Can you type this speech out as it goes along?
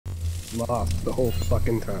lost the whole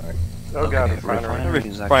fucking time. Oh god, Okay, refinery.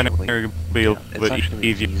 is actually, Refinery will be a it's bit actually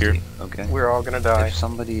easier. easy, okay? We're all gonna die. If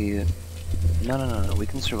somebody... No, we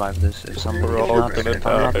can survive this. If somebody... We're all If, gonna if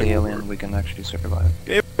I'm not die. the alien, we can actually survive.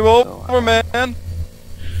 Game over, man!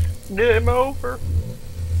 Game over.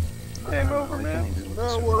 Game No, over, we man. can easily What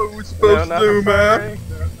survive. are we supposed to do, man?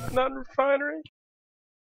 Not refinery.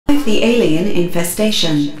 The alien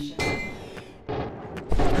infestation.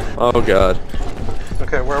 Oh god.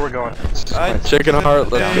 Okay, where are we going? Chicken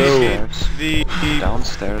heart, let's go.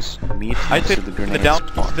 Downstairs, meet I next take to the the grenade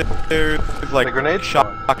spawn. downstairs, like, The grenade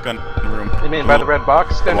shotgun room. You mean by the red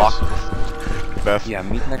box, Dennis? Lock. Best. Yeah,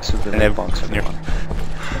 meet next to the And red box, near- everyone.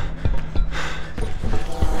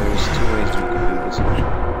 There's two ways we can do this actually.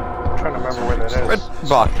 I'm trying to remember where that Red is.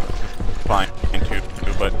 box. Fine, too,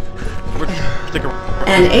 but we're stick around.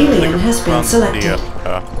 An alien has been selected.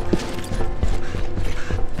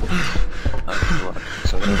 Look,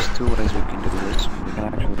 so there's two ways we can do this. We can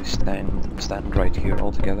actually stand right here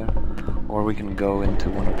all together, or we can go into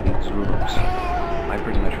one of these rooms. I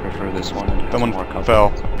pretty much prefer this one. It has Someone more cover.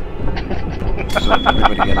 fell. So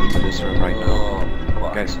everybody get into this room right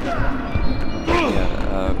now, guys.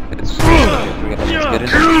 Yeah, it's okay, let's get into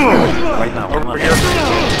this room right now. Come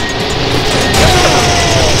on.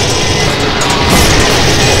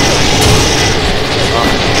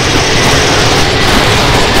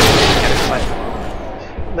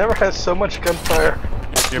 Never has so much gunfire.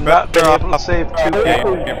 You're Not been better able to off. save two Yeah,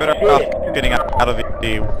 people. you're better off getting out of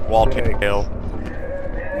the wall tail.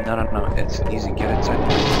 No, it's easy. Get inside.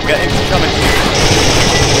 Get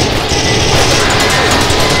incoming.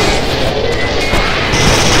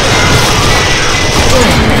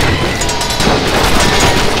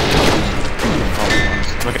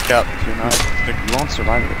 Look out. You're not. You won't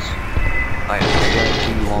survive this. I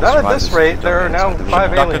guarantee you won't Not survive at this this rate, if you there are don't now get inside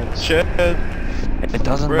the 5 room. aliens. Shit. It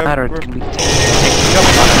doesn't matter. It can be taken.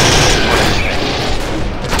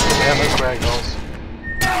 Yeah, those ragdolls.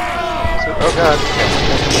 Oh god.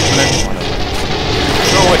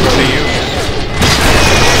 Throw it to you.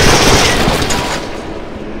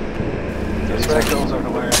 Those ragdolls are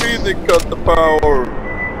hilarious. They cut the power.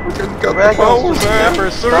 We can cut the Ragdolls power, just man. never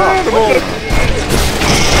They're stop. animals.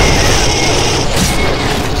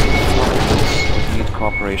 We need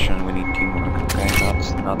cooperation. We need teamwork. Okay,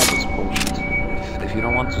 not this bullshit. If you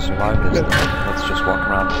don't want to survive this, then let's just walk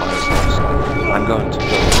around by ourselves. I'm going to kill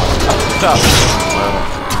you. Stop.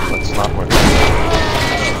 Let's not work.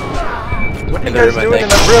 What are you guys doing in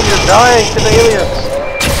that room? You're dying to the aliens!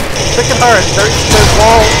 Chicken heart, there's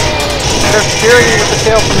walls. They're spearing you with the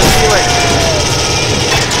tail from the ceiling.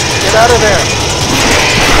 Get out of there!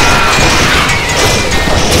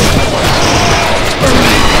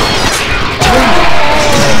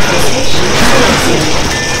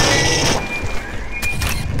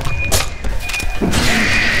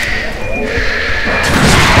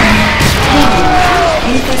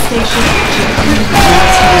 Infestation.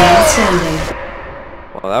 Standing.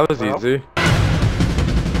 Well, that was Well. easy.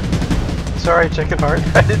 Sorry, Chicken Heart.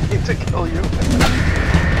 I didn't mean to kill you.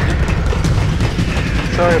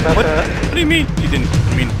 Sorry about that. What do you mean? You didn't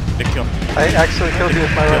mean to kill me. I actually killed you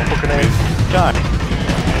with my rifle grenade. Die.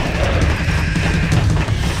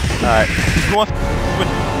 Alright. Who wants to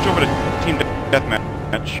switch over to Team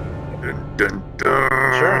Deathmatch?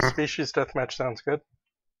 Sure, species deathmatch sounds good.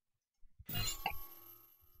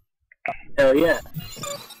 Hell yeah.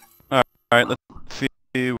 Alright, let's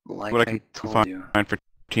see Like what I I can told you, find for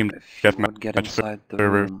Team if you would Deathmatch get inside the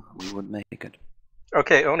server. room, we would make it.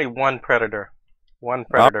 Okay, only one predator. One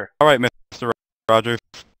predator. Alright, Mr. Rogers.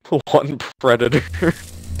 One predator.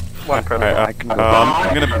 One predator. I can go.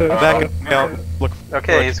 I'm gonna back out. Look.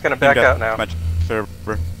 Okay, he's gonna back out now. Deathmatch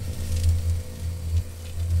server.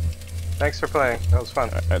 Thanks for playing. That was fun.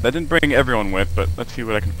 That didn't bring everyone with, but let's see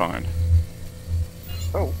what I can find.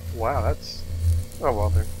 Oh, wow, that's... Oh, well,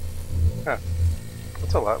 there. Huh.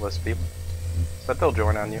 That's a lot less people. But they'll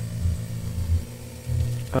join on you.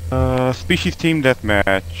 Species Team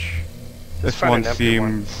Deathmatch. This find one an empty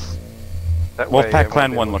one. seems... That way, Wolfpack it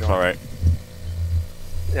Clan won't be 1 able looks to join. alright.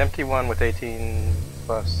 Empty one with 18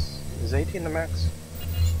 plus. Is 18 the max?